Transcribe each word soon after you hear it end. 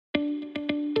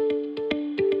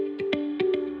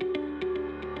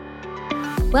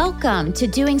Welcome to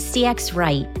Doing CX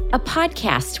Right, a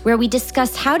podcast where we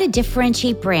discuss how to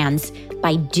differentiate brands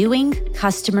by doing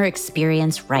customer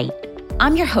experience right.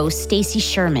 I'm your host, Stacy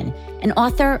Sherman, an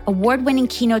author, award-winning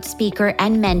keynote speaker,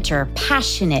 and mentor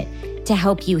passionate to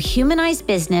help you humanize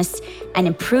business and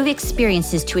improve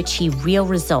experiences to achieve real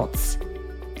results.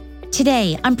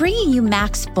 Today, I'm bringing you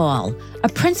Max Ball, a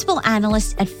principal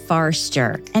analyst at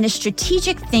Forrester and a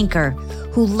strategic thinker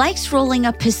who likes rolling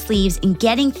up his sleeves and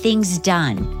getting things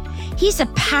done. He's a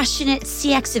passionate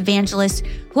CX evangelist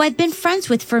who I've been friends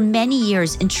with for many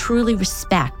years and truly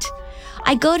respect.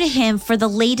 I go to him for the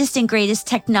latest and greatest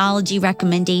technology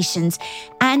recommendations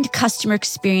and customer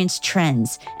experience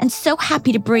trends, and so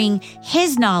happy to bring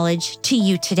his knowledge to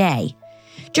you today.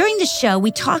 During the show,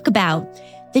 we talk about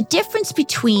the difference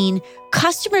between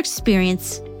customer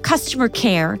experience, customer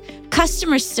care,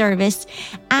 customer service,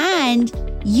 and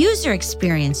user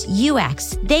experience,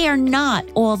 UX. They are not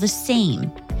all the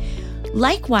same.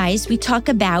 Likewise, we talk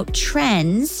about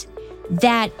trends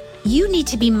that you need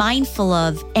to be mindful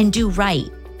of and do right,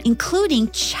 including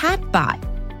chatbot,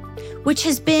 which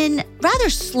has been rather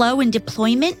slow in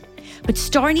deployment, but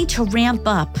starting to ramp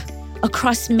up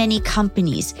across many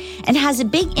companies and has a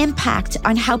big impact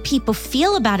on how people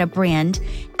feel about a brand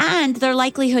and their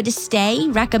likelihood to stay,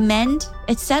 recommend,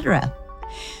 etc.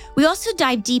 We also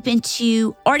dive deep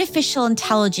into artificial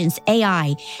intelligence,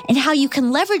 AI, and how you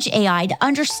can leverage AI to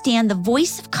understand the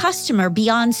voice of customer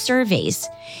beyond surveys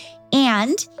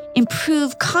and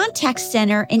improve contact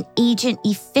center and agent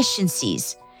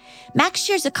efficiencies. Max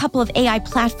shares a couple of AI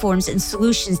platforms and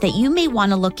solutions that you may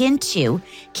want to look into,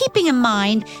 keeping in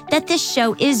mind that this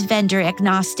show is vendor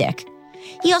agnostic.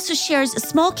 He also shares a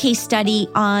small case study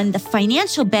on the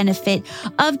financial benefit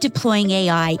of deploying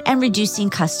AI and reducing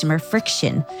customer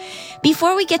friction.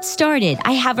 Before we get started,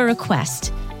 I have a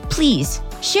request. Please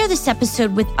share this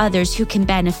episode with others who can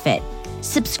benefit.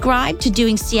 Subscribe to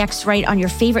Doing CX Right on your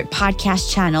favorite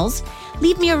podcast channels.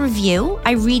 Leave me a review.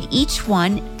 I read each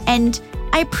one, and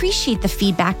I appreciate the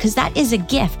feedback because that is a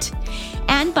gift.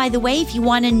 And by the way, if you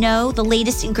want to know the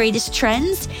latest and greatest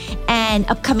trends and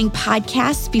upcoming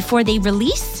podcasts before they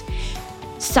release,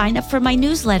 sign up for my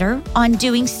newsletter on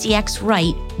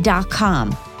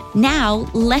doingcxright.com. Now,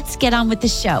 let's get on with the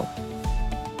show.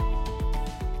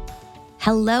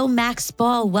 Hello, Max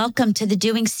Ball. Welcome to the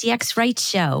Doing CX Right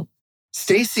show.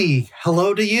 Stacy,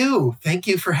 hello to you. Thank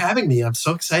you for having me. I'm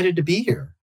so excited to be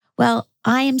here. Well,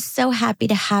 I am so happy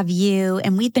to have you.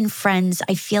 And we've been friends,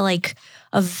 I feel like,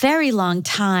 a very long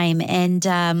time. And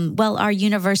our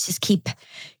universes keep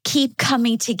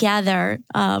coming together.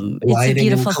 It's a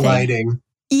beautiful thing.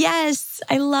 Yes,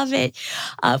 I love it.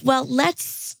 Let's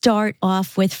start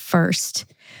off with first.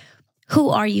 Who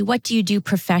are you? What do you do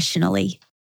professionally?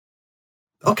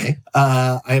 Okay.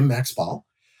 I'm Max Ball.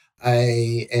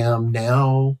 I am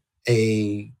now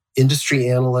a industry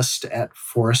analyst at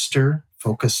Forrester,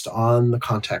 focused on the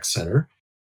contact center.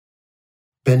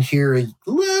 Been here a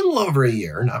little over a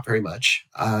year, not very much.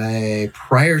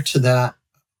 Prior to that,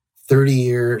 30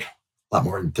 years, a lot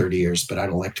more than 30 years, but I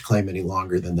don't like to claim any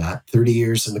longer than that. 30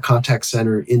 years in the contact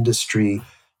center industry,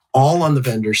 all on the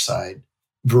vendor side,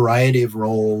 variety of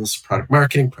roles, product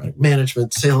marketing, product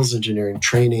management, sales engineering,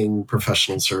 training,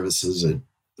 professional services, a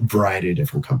variety of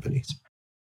different companies.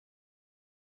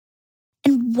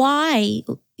 And why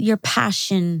your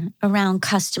passion around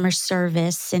customer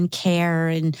service and care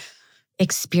and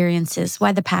experiences?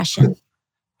 Why the passion?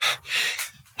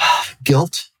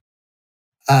 Guilt.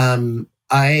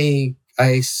 I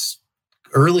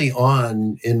early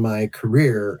on in my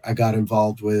career, I got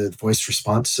involved with voice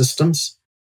response systems.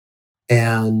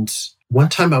 And one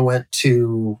time I went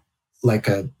to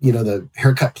the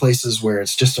haircut places where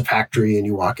it's just a factory and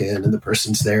you walk in and the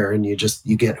person's there and you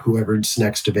get whoever's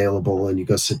next available and you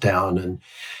go sit down. And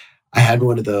I had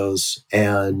one of those,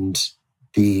 and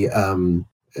the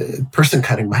person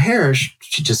cutting my hair,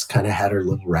 she just kind of had her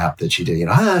little rap that she did,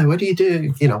 hi, what do you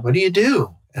do? What do you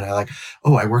do? And I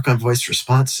I work on voice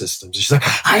response systems. She's like,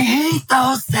 I hate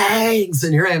those things.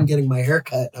 And here I am getting my hair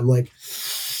cut. I'm like,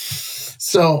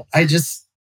 so I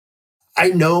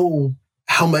know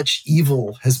how much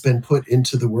evil has been put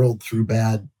into the world through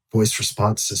bad voice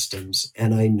response systems.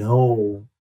 And I know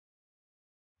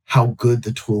how good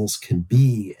the tools can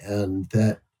be, and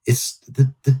that it's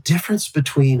the difference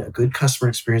between a good customer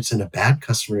experience and a bad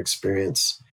customer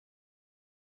experience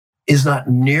is not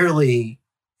nearly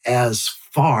as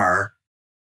far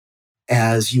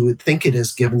as you would think it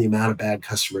is, given the amount of bad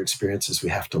customer experiences we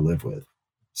have to live with.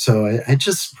 So I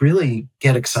just really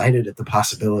get excited at the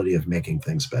possibility of making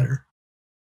things better.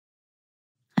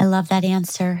 I love that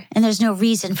answer. And there's no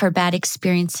reason for bad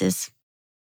experiences.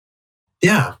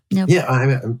 Yeah. No.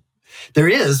 Yeah. There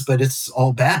is, but it's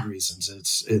all bad reasons.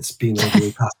 It's being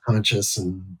overly cost conscious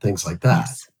and things like that.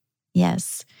 Yes.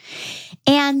 Yes.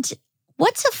 And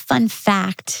what's a fun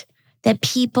fact that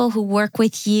people who work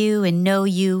with you and know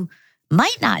you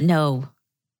might not know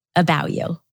about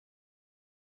you?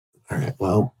 All right.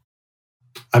 Well,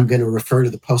 I'm going to refer to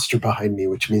the poster behind me,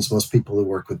 which means most people who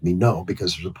work with me know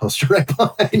because there's a poster right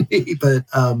behind me. But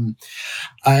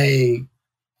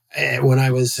when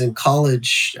I was in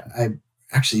college,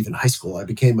 actually even high school, I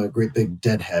became a great big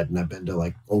Deadhead, and I've been to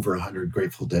like over 100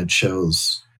 Grateful Dead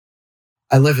shows.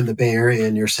 I live in the Bay Area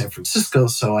near San Francisco,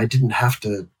 so I didn't have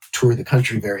to tour the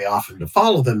country very often to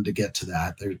follow them to get to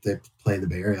that. They play in the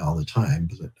Bay Area all the time,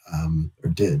 or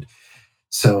did.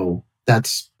 So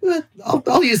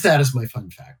I'll use that as my fun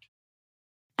fact.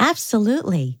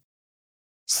 Absolutely.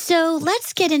 So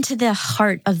let's get into the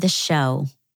heart of the show.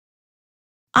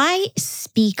 I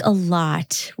speak a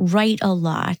lot, write a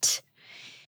lot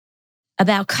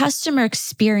about customer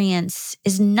experience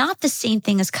is not the same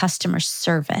thing as customer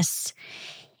service.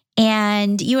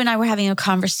 And you and I were having a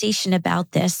conversation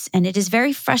about this, and it is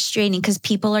very frustrating because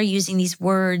people are using these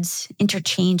words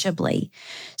interchangeably.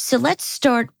 So let's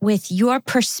start with your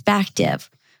perspective.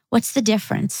 What's the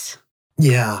difference?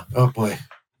 Yeah. Oh, boy.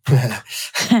 I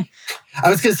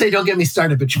was going to say, don't get me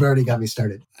started, but you've already got me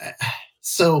started.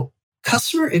 So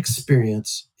customer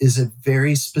experience is a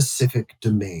very specific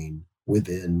domain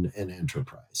within an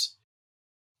enterprise.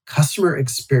 Customer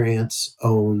experience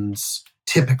owns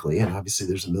typically, and obviously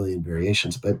there's a million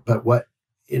variations, but what,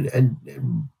 and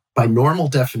by normal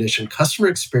definition, customer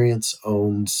experience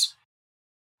owns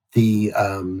the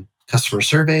customer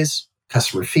surveys,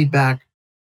 customer feedback,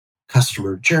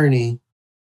 customer journey.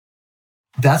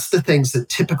 That's the things that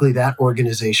typically that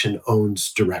organization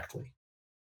owns directly.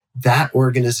 That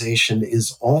organization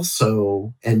is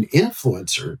also an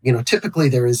influencer. Typically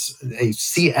there is a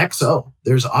CXO.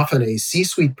 There's often a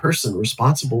C-suite person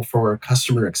responsible for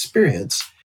customer experience,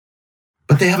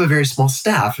 but they have a very small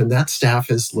staff, and that staff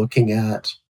is looking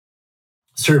at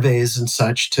surveys and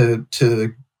such to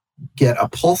get a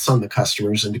pulse on the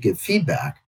customers and to give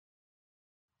feedback.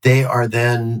 They are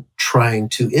then trying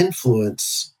to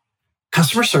influence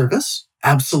customer service,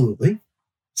 absolutely.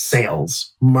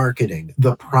 Sales, marketing,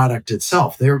 the product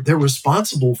itself. They're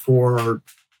responsible for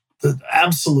the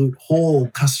absolute whole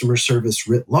customer service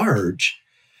writ large,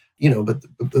 but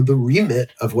the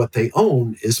remit of what they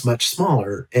own is much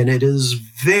smaller. And it is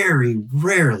very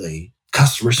rarely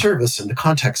customer service in the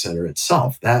contact center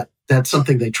itself. That's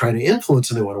something they try to influence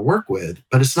and they want to work with,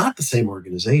 but it's not the same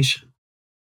organization.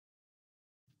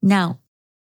 No.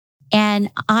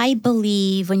 And I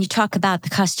believe when you talk about the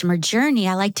customer journey,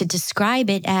 I like to describe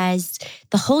it as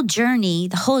the whole journey,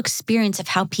 the whole experience of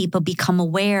how people become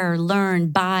aware,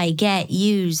 learn, buy, get,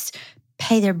 use,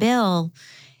 pay their bill,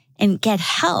 and get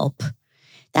help.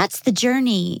 That's the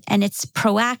journey. And it's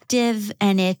proactive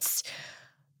and it's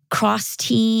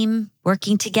cross-team,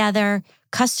 working together.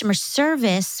 Customer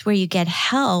service, where you get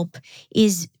help,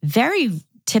 is very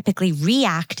typically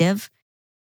reactive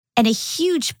and a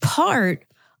huge part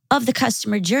of the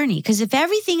customer journey. Because if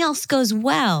everything else goes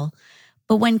well,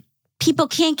 but when people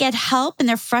can't get help and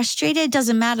they're frustrated, it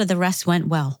doesn't matter. The rest went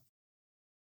well.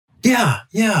 Yeah.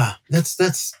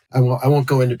 That's. I won't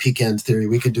go into pecan theory.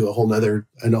 We could do a whole nother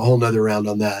round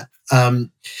on that. And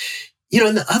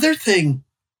the other thing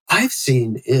I've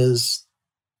seen is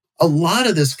a lot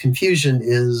of this confusion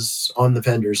is on the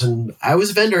vendors. And I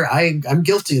was a vendor. I'm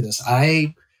guilty of this.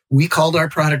 We called our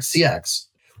product CX.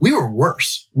 We were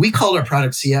worse. We called our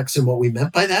product CX, and what we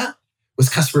meant by that was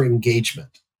customer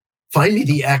engagement. Find me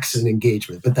the X in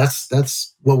engagement, but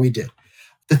that's what we did.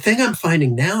 The thing I'm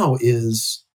finding now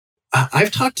is I've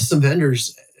talked to some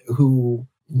vendors who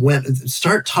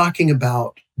start talking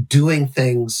about doing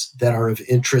things that are of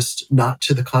interest, not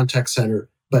to the contact center,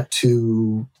 but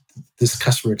to this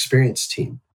customer experience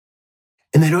team.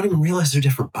 And they don't even realize they're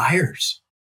different buyers.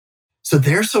 So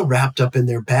they're so wrapped up in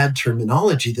their bad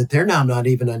terminology that they're now not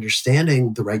even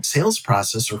understanding the right sales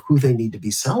process or who they need to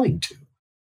be selling to,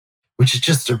 which is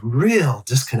just a real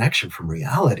disconnection from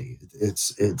reality.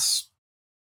 It's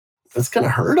going to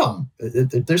hurt them.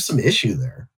 There's some issue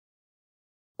there.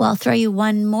 Well, I'll throw you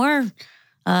one more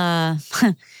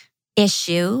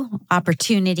issue,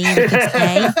 opportunity, you could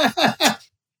say,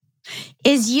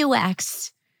 is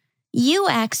UX.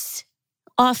 UX,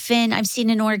 often I've seen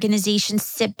an organization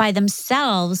sit by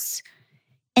themselves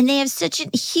and they have such a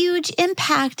huge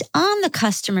impact on the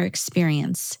customer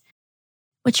experience.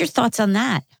 What's your thoughts on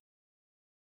that?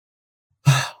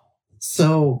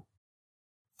 So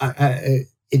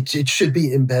it should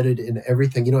be embedded in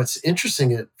everything. It's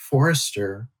interesting at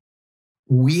Forrester,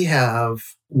 we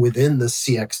have within the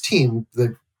CX team,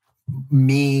 there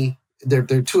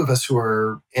are two of us who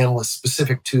are analysts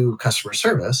specific to customer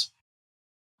service.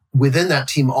 Within that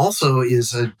team also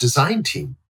is a design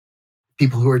team,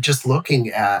 people who are just looking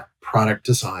at product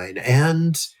design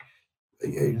and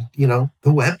the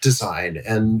web design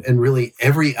and really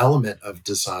every element of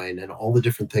design and all the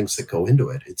different things that go into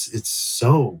it. It's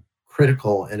so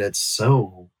critical and it's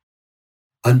so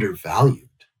undervalued.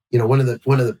 One of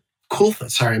the cool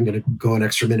things, sorry, I'm going to go an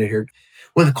extra minute here.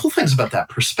 One of the cool things about that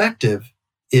perspective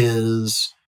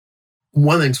is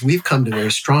one of the things we've come to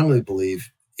very strongly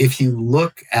believe, if you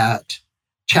look at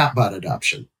chatbot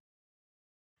adoption,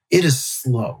 it is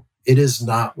slow. It is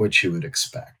not what you would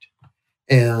expect.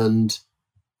 And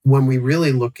when we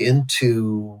really look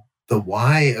into the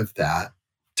why of that,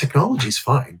 technology's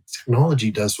fine. Technology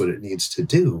does what it needs to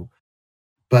do.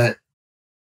 But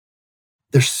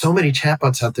there's so many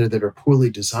chatbots out there that are poorly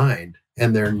designed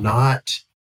and they're not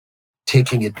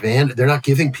taking advantage. They're not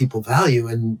giving people value.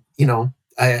 And,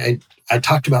 I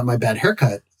talked about my bad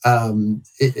haircut.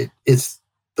 It's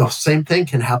the same thing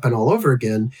can happen all over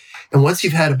again. And once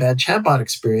you've had a bad chatbot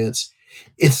experience,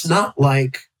 it's not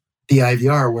like the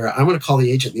IVR where I want to call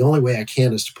the agent. The only way I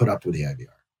can is to put up with the IVR.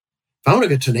 If I want to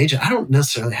go to an agent, I don't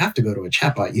necessarily have to go to a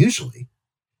chatbot usually.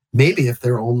 Maybe if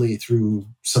they're only through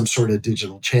some sort of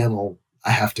digital channel,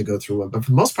 I have to go through one. But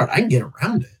for the most part, I can get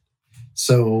around it.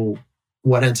 So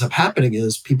what ends up happening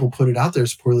is people put it out there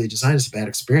as poorly designed, as a bad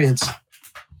experience.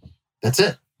 That's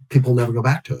it. People never go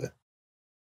back to it.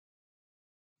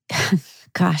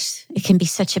 Gosh, it can be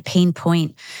such a pain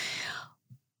point.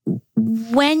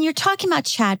 When you're talking about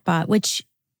chatbot, which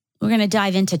we're going to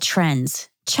dive into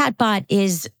trends, chatbot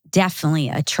is definitely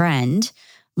a trend.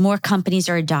 More companies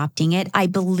are adopting it. I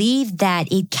believe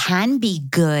that it can be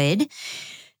good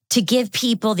to give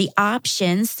people the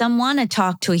options. Some want to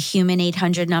talk to a human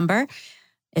 800 number,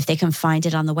 if they can find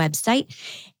it on the website.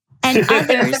 And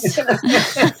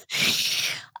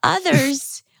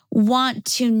others want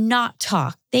to not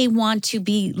talk. They want to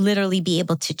literally be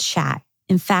able to chat.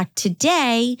 In fact,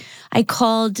 today I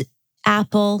called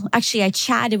Apple. Actually, I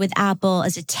chatted with Apple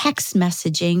as a text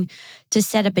messaging to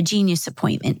set up a Genius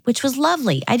appointment, which was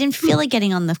lovely. I didn't feel like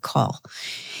getting on the call.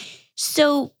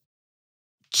 So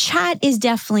chat is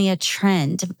definitely a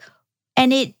trend.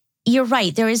 And you're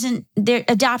right, their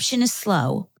adoption is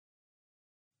slow.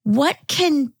 What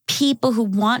can people who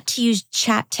want to use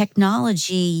chat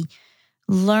technology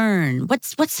learn?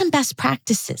 What's some best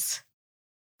practices?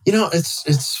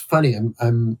 It's funny.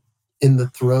 I'm in the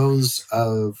throes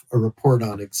of a report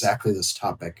on exactly this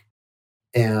topic.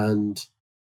 And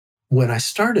when I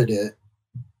started it,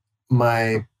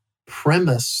 my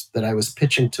premise that I was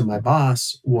pitching to my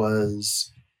boss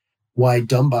was why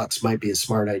dumbbots might be a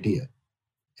smart idea.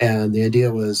 And the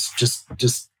idea was just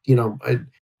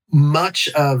much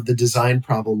of the design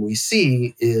problem we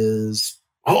see is,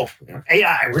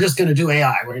 AI, we're just going to do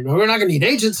AI. We're not going to need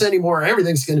agents anymore.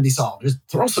 Everything's going to be solved. Just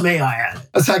throw some AI at it.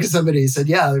 That's like somebody said,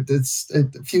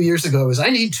 a few years ago was, I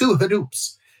need 2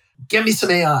 Hadoops. Give me some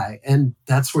AI. And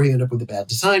that's where you end up with a bad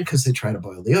design because they try to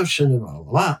boil the ocean and blah,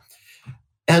 blah, blah.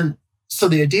 And so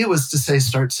the idea was to say,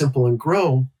 start simple and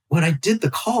grow. When I did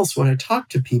the calls, when I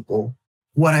talked to people,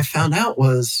 what I found out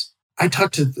was I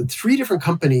talked to 3 different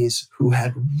companies who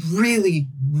had really,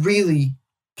 really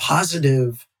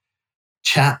positive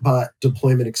chatbot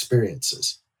deployment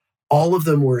experiences. All of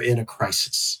them were in a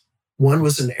crisis. One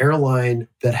was an airline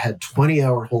that had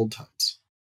 20-hour hold times.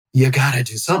 You got to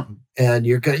do something. And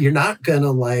you're not going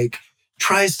to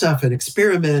try stuff and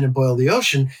experiment and boil the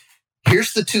ocean.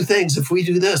 Here's the 2 things. If we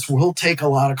do this, we'll take a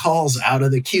lot of calls out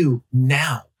of the queue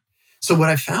now. So what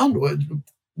I found,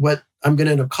 what I'm going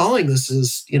to end up calling this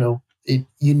is, you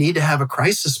need to have a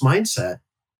crisis mindset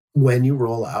when you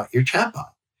roll out your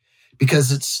chatbot,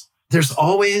 because there's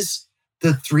always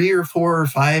the 3 or 4 or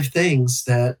 5 things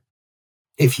that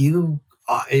if you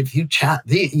chat,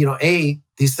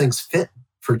 these things fit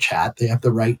for chat. They have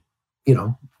the right,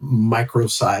 micro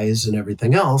size and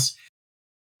everything else.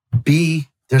 B,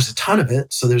 there's a ton of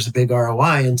it, so there's a big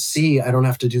ROI. And C, I don't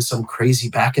have to do some crazy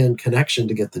back-end connection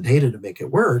to get the data to make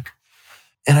it work.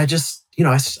 And I just,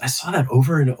 I saw that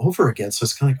over and over again. So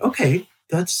it's kind of like, okay,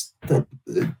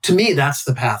 to me, that's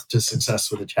the path to success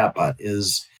with a chatbot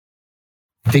is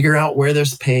figure out where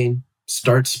there's pain,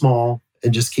 start small,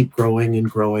 and just keep growing and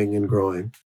growing and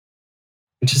growing,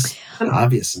 which is kind of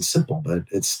obvious and simple, but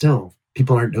it's still,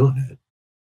 people aren't doing it.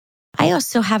 I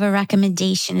also have a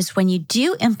recommendation is when you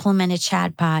do implement a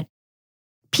chatbot,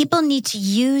 people need to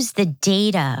use the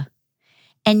data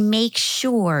and make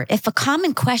sure if a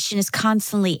common question is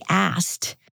constantly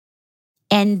asked,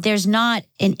 and there's not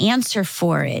an answer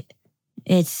for it.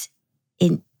 It's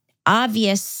an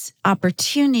obvious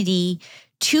opportunity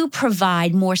to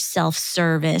provide more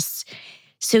self-service.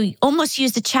 So you almost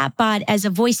use the chatbot as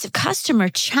a voice of customer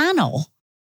channel.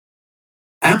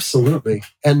 Absolutely.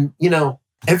 And,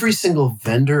 every single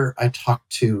vendor I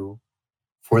talked to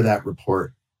for that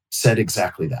report said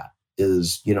exactly that.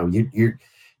 Is,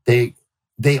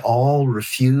 they all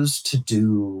refuse to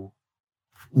do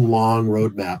long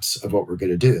roadmaps of what we're going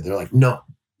to do. They're like, no,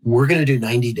 we're going to do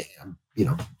 90 days.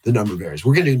 The number varies.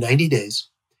 We're going to do 90 days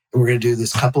and we're going to do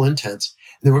this couple intents.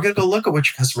 And then we're going to go look at what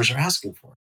your customers are asking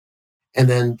for. And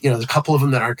then, there's a couple of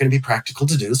them that aren't going to be practical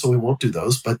to do. So we won't do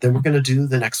those, but then we're going to do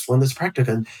the next one that's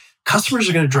practical. And customers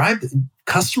are going to drive,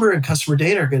 customer and customer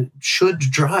data should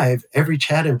drive every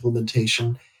chat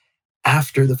implementation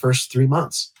after the first 3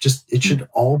 months. It should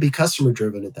all be customer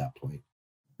driven at that point.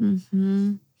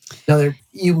 Mm-hmm. Now,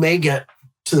 you may get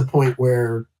to the point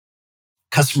where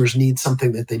customers need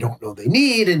something that they don't know they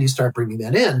need, and you start bringing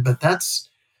that in. But it's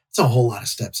a whole lot of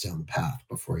steps down the path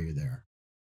before you're there.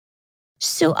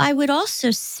 So I would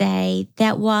also say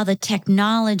that while the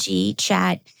technology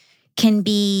chat can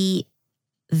be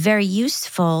very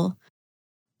useful,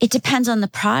 it depends on the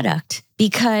product,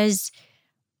 because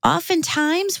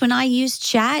oftentimes when I use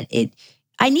chat,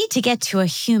 I need to get to a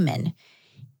human,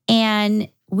 and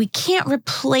we can't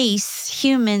replace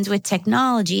humans with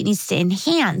technology. It needs to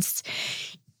enhance.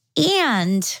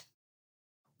 And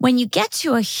when you get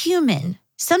to a human,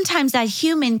 sometimes that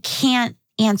human can't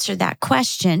answer that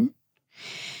question.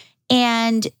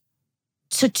 And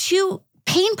so 2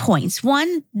 pain points.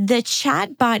 One, the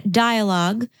chatbot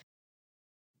dialogue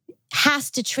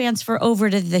has to transfer over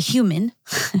to the human,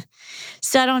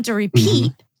 so I don't have to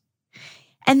repeat. Mm-hmm.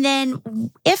 And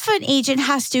then if an agent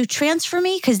has to transfer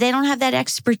me because they don't have that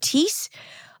expertise,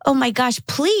 oh my gosh,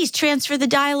 please transfer the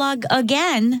dialogue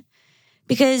again,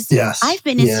 because I've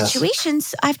been in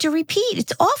situations I have to repeat.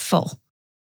 It's awful.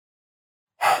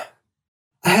 I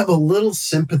have no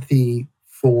sympathy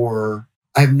for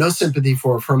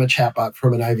from a chatbot,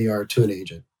 from an IVR to an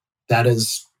agent. That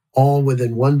is all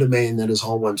within one domain. That is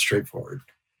all one straightforward.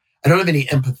 I don't have any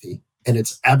empathy, and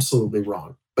it's absolutely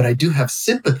wrong. But I do have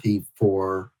sympathy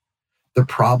for the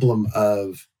problem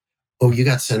of, you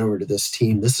got sent over to this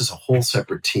team. This is a whole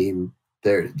separate team.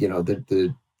 There,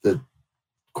 the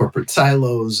corporate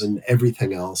silos and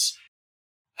everything else.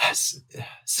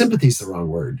 Sympathy is the wrong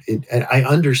word. I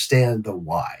understand the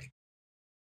why.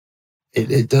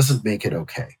 It doesn't make it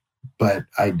okay. But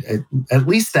at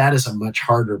least that is a much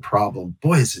harder problem.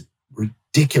 Boy, is it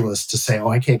ridiculous to say,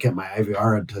 I can't get my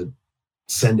IVR to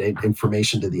send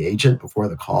information to the agent before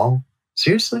the call.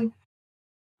 Seriously?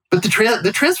 But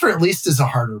the transfer at least is a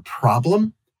harder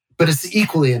problem, but it's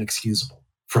equally inexcusable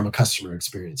from a customer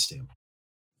experience standpoint.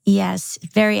 Yes,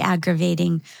 very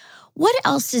aggravating. What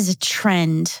else is a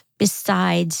trend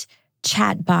besides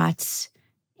chatbots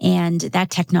and that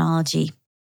technology?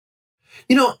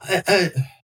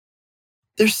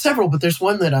 There's several, but there's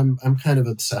one that I'm kind of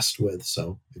obsessed with.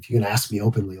 So if you can ask me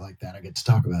openly like that, I get to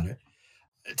talk about it.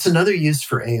 It's another use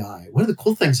for AI. One of the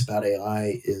cool things about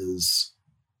AI is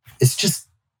it's just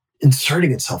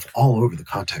inserting itself all over the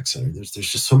contact center. There's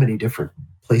just so many different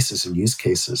places and use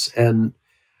cases. And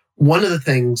one of the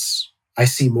things I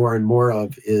see more and more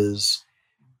of is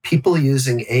people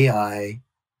using AI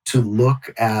to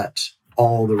look at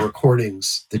all the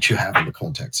recordings that you have in the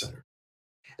contact center.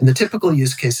 And the typical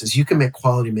use case is you can make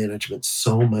quality management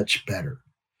so much better.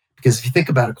 Because if you think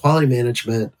about it, quality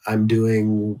management,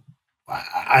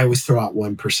 I always throw out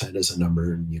 1% as a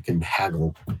number, and you can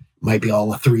haggle. Might be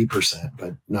all a 3%,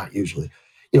 but not usually.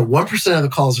 1% of the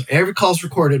calls, every call's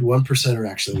recorded, 1% are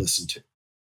actually listened to.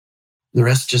 The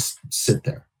rest just sit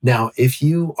there. Now, if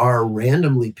you are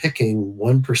randomly picking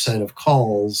 1% of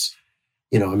calls,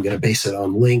 I'm going to base it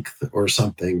on length or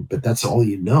something, but that's all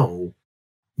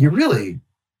you're really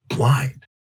blind.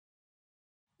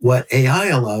 What AI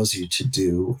allows you to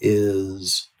do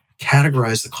is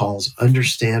categorize the calls,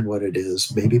 understand what it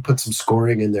is, maybe put some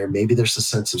scoring in there, maybe there's a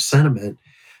sense of sentiment.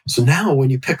 So now when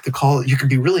you pick the call, you can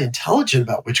be really intelligent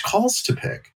about which calls to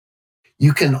pick.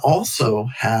 You can also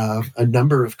have a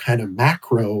number of kind of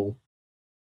macro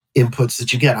inputs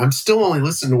that you get. I'm still only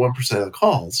listening to 1% of the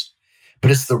calls,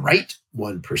 but it's the right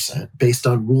 1% based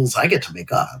on rules I get to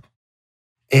make up.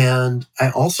 And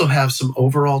I also have some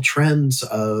overall trends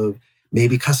of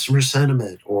maybe customer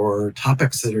sentiment or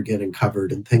topics that are getting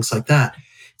covered and things like that.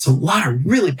 It's a lot of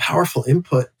really powerful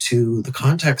input to the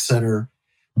contact center,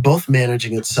 both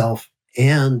managing itself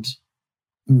and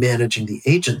managing the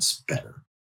agents better.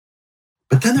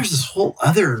 But then there's this whole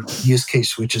other use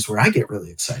case, which is where I get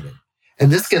really excited.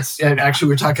 And this gets, and actually,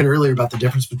 we were talking earlier about the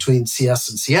difference between CS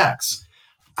and CX.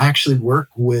 I actually work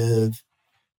with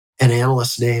an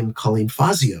analyst named Colleen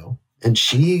Fazio, and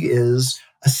she is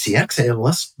a CX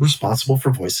analyst responsible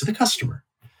for voice of the customer.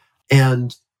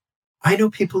 And I know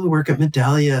people who work at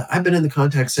Medallia. I've been in the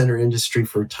contact center industry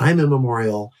for time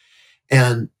immemorial,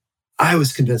 and I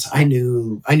was convinced I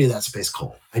knew that space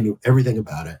cold. I knew everything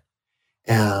about it.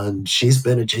 And she's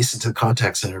been adjacent to the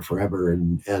contact center forever.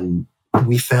 And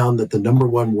we found that the number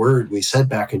one word we said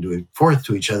back and forth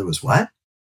to each other was what?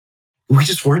 We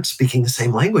just weren't speaking the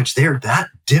same language. They're that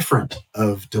different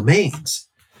of domains.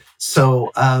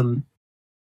 So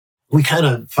we kind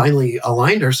of finally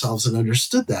aligned ourselves and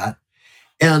understood that.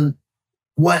 And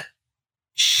what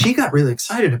she got really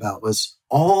excited about was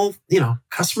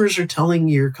customers are telling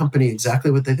your company exactly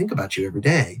what they think about you every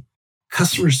day.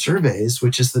 Customer surveys,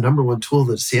 which is the number one tool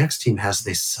that a CX team has,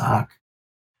 they suck,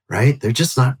 right? They're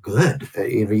just not good.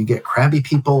 You get crabby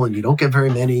people and you don't get very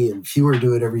many, and fewer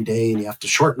do it every day, and you have to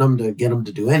shorten them to get them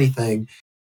to do anything.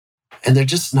 And they're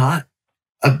just not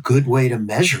a good way to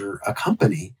measure a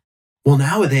company. Well,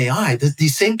 now with AI,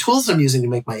 these same tools I'm using to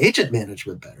make my agent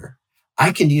management better,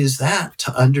 I can use that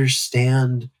to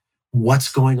understand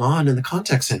what's going on in the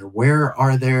contact center. Where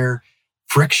are there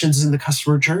frictions in the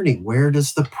customer journey? Where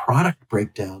does the product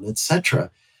break down, et cetera?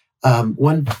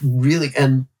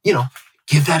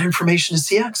 Give that information to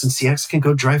CX, and CX can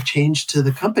go drive change to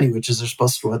the company, which is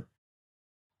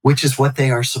what they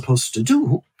are supposed to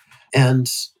do.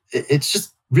 And it's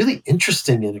just really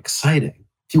interesting and exciting.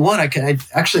 If you want,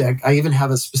 I even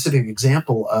have a specific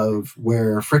example of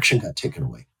where friction got taken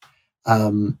away.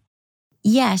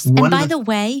 Yes. And by the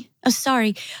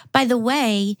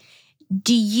way,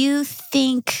 do you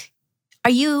think,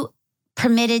 are you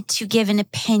permitted to give an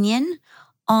opinion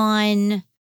on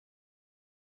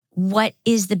what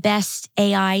is the best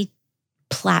AI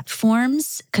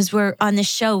platforms? Because we're on the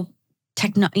show,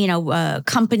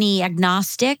 company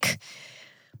agnostic.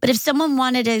 But if someone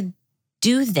wanted to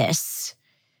do this,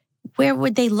 where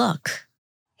would they look?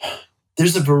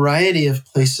 There's a variety of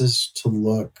places to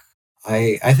look.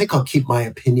 I think I'll keep my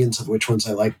opinions of which ones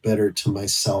I like better to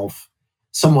myself,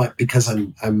 somewhat because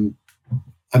I'm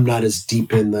not as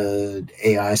deep in the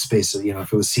AI space. If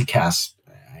it was CCaaS,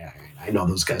 I know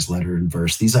those guys letter and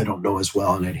verse. These I don't know as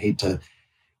well, and I'd hate to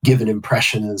give an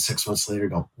impression and 6 months later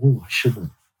go, "Oh,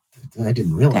 I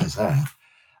didn't realize that."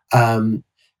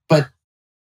 But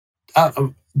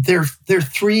there are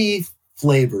three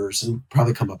flavors, and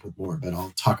probably come up with more, but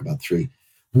I'll talk about three.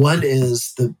 One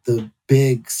is the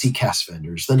big CCaaS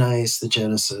vendors, the NICE, the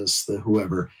Genesys, the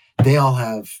whoever. They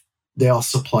all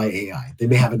supply AI. They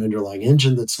may have an underlying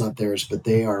engine that's not theirs, but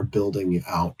they are building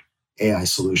out AI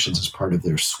solutions as part of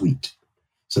their suite.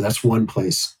 So that's one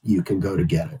place you can go to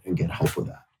get it and get help with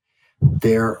that.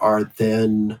 There are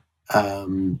then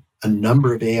a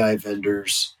number of AI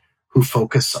vendors who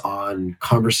focus on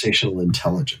conversational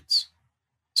intelligence.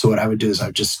 So what I would do is I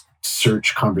would just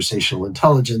search conversational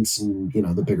intelligence, and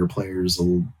the bigger players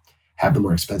will have the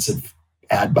more expensive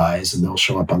ad buys, and they'll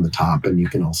show up on the top, and you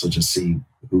can also just see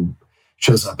who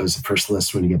shows up as the first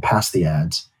list when you get past the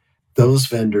ads. Those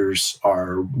vendors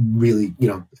are really,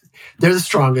 they're the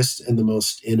strongest and the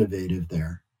most innovative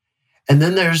there. And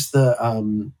then there's the,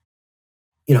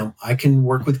 I can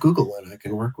work with Google, and I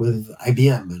can work with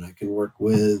IBM, and I can work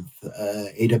with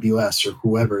AWS or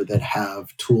whoever that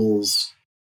have tools,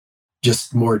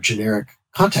 just more generic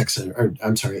contact center,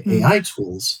 AI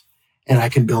tools, and I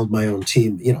can build my own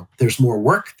team. There's more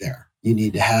work there. You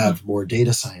need to have more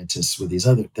data scientists with these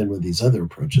other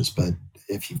approaches. But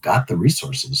if you've got the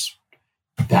resources,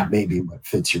 that may be what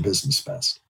fits your business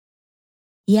best.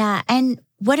 Yeah. And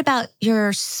what about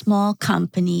your small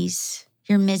companies,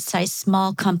 your mid-sized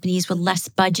small companies with less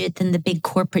budget than the big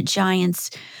corporate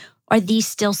giants? Are these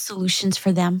still solutions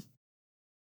for them?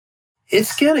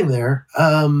 It's getting there.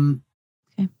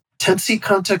 10-seat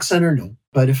contact center, no.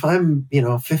 But if I'm,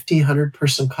 50,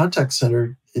 100-person contact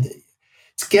center,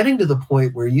 it's getting to the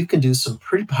point where you can do some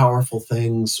pretty powerful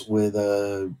things with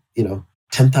a,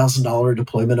 $10,000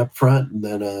 deployment up front, and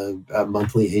then a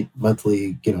monthly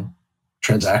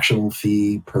transactional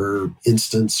fee per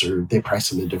instance, or they price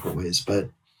them in different ways. But,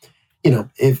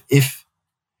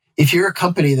 if you're a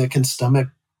company that can stomach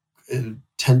 10,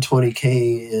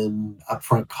 20K in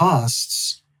upfront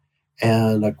costs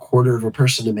and a quarter of a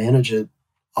person to manage it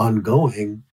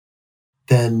ongoing,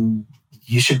 then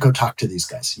you should go talk to these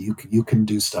guys. You can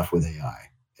do stuff with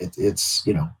AI. It's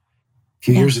a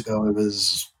few years ago, it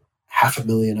was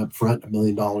 $500,000 upfront, $1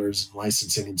 million in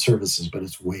licensing and services, but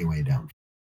it's way, way down.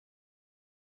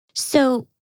 So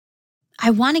I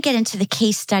want to get into the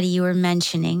case study you were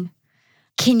mentioning.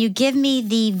 Can you give me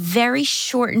the very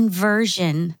shortened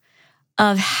version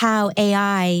of how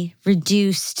AI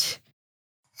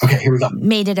Okay, here we go.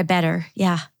 made it a better?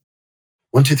 Yeah.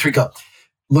 1, 2, 3, go.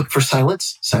 Look for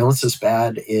silence. Silence is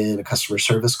bad in a customer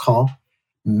service call.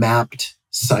 Mapped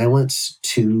silence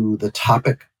to the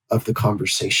topic of the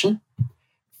conversation.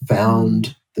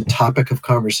 Found the topic of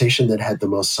conversation that had the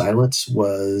most silence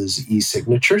was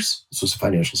e-signatures. This was a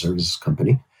financial services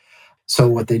company. So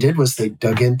what they did was they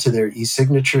dug into their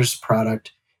e-signatures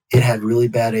product. It had really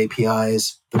bad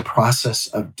APIs. The process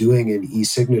of doing an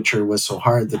e-signature was so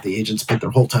hard that the agents spent their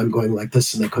whole time going like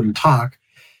this and they couldn't talk.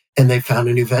 And they found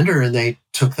a new vendor and they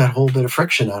took that whole bit of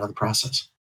friction out of the process.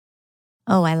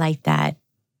 Oh, I like that.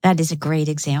 That is a great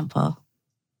example.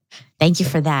 Thank you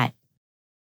for that.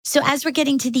 So as we're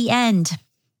getting to the end,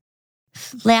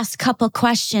 last couple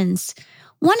questions.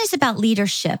 One is about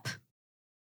leadership.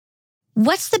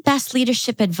 What's the best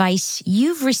leadership advice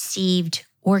you've received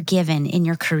or given in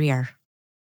your career?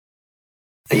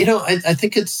 I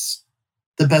think it's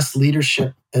the best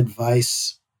leadership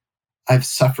advice I've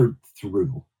suffered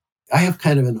through. I have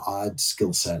kind of an odd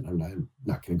skill set. I'm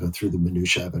not going to go through the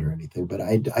minutia of it or anything, but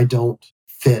I don't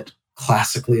fit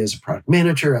classically as a product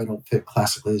manager. I don't fit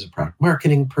classically as a product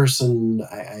marketing person.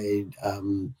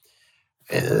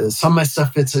 Some of my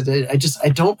stuff fits. I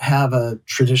don't have a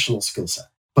traditional skill set.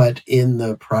 But in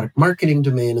the product marketing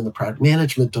domain and the product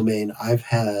management domain, I've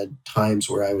had times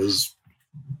where I was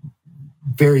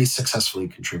very successfully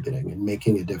contributing and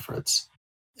making a difference.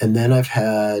 And then I've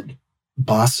had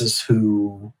bosses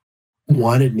who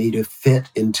wanted me to fit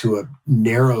into a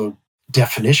narrow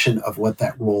definition of what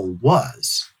that role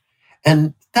was.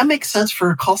 And that makes sense for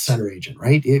a call center agent,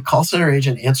 right? A call center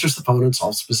agent answers the phone and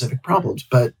solves specific problems.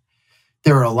 But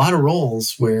there are a lot of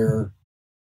roles where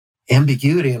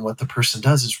ambiguity in what the person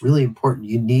does is really important.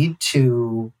 You need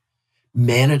to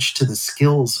manage to the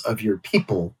skills of your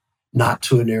people, not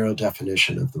to a narrow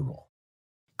definition of the role.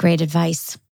 Great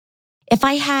advice. If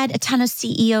I had a ton of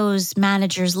CEOs,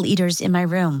 managers, leaders in my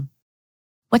room,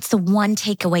 what's the one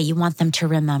takeaway you want them to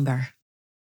remember?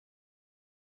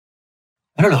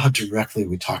 I don't know how directly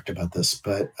we talked about this,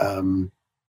 but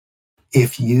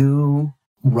if you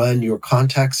run your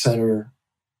contact center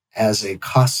as a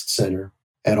cost center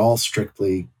at all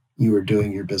strictly, you are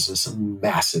doing your business a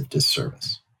massive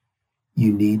disservice.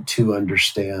 You need to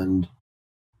understand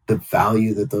the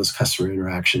value that those customer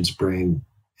interactions bring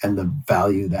and the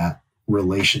value that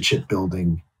relationship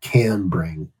building can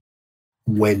bring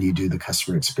when you do the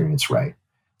customer experience right.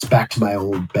 It's back to my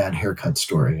old bad haircut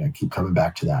story. I keep coming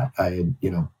back to that.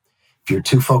 If you're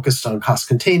too focused on cost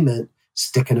containment,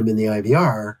 sticking them in the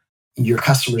IVR, your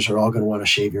customers are all going to want to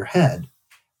shave your head.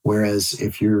 Whereas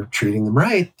if you're treating them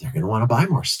right, they're going to want to buy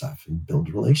more stuff and build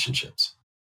relationships.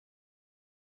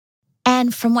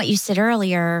 And from what you said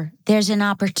earlier, there's an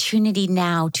opportunity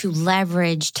now to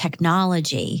leverage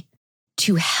technology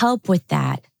to help with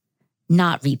that,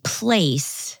 not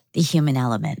replace the human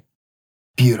element.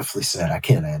 Beautifully said. I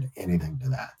can't add anything to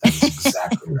that. That's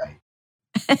exactly right.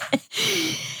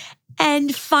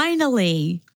 And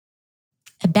finally,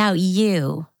 about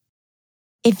you.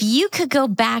 If you could go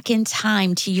back in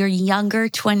time to your younger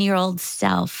 20-year-old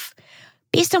self,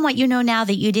 based on what you know now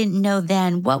that you didn't know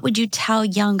then, what would you tell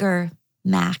younger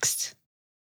Max?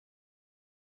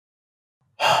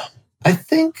 I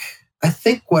think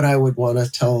what I would want to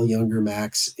tell younger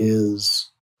Max is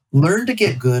learn to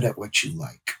get good at what you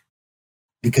like.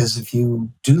 Because if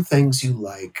you do things you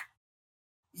like,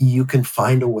 you can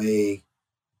find a way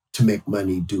to make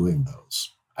money doing those.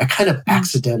 I kind of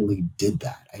accidentally did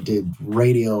that. I did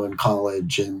radio in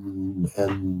college and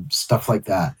stuff like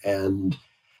that. And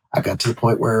I got to the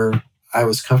point where I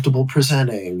was comfortable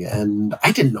presenting, and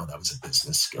I didn't know that was a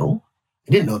business skill.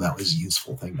 I didn't know that was a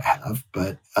useful thing to have,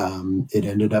 but it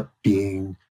ended up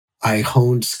being, I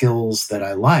honed skills that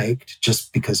I liked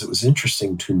just because it was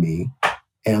interesting to me.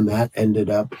 And that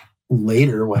ended up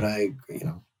later when I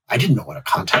didn't know what a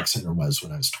contact center was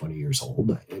when I was 20 years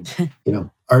old.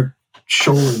 Art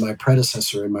Scholler, my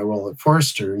predecessor in my role at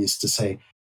Forrester, used to say,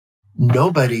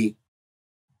 nobody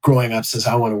growing up says,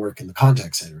 I want to work in the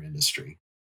contact center industry.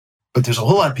 But there's a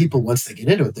whole lot of people, once they get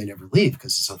into it, they never leave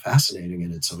because it's so fascinating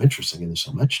and it's so interesting and there's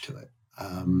so much to it.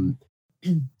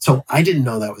 So I didn't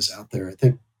know that was out there. I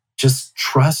think just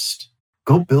trust,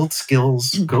 go build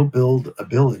skills, go build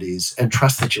abilities, and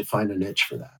trust that you'll find a niche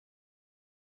for that.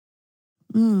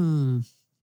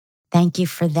 Thank you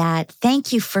for that.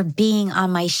 Thank you for being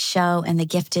on my show and The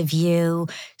Gift of You.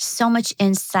 So much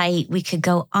insight. We could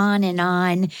go on.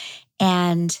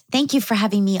 And thank you for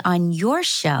having me on your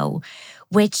show,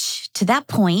 which to that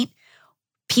point,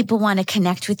 people want to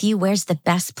connect with you. Where's the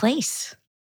best place?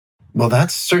 Well,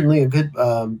 that's certainly a good,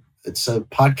 it's a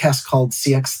podcast called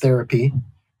CX Therapy.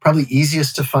 Probably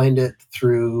easiest to find it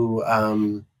through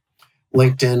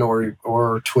LinkedIn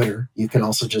or Twitter. You can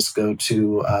also just go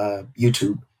to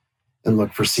YouTube and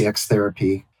look for CX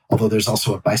Therapy, although there's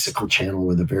also a bicycle channel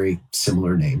with a very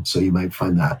similar name. So you might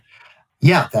find that.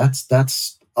 Yeah,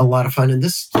 that's a lot of fun. And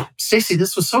Stacey,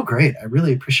 this was so great. I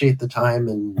really appreciate the time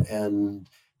and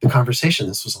the conversation.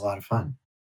 This was a lot of fun.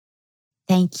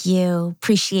 Thank you.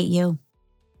 Appreciate you.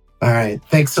 All right.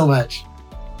 Thanks so much.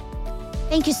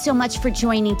 Thank you so much for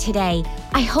joining today.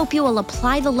 I hope you will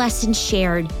apply the lessons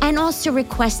shared, and also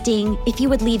requesting if you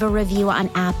would leave a review on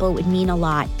Apple would mean a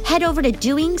lot. Head over to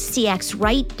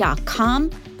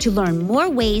doingcxright.com to learn more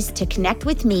ways to connect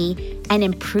with me and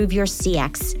improve your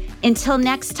CX. Until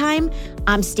next time,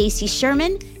 I'm Stacey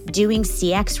Sherman, Doing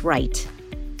CX Right.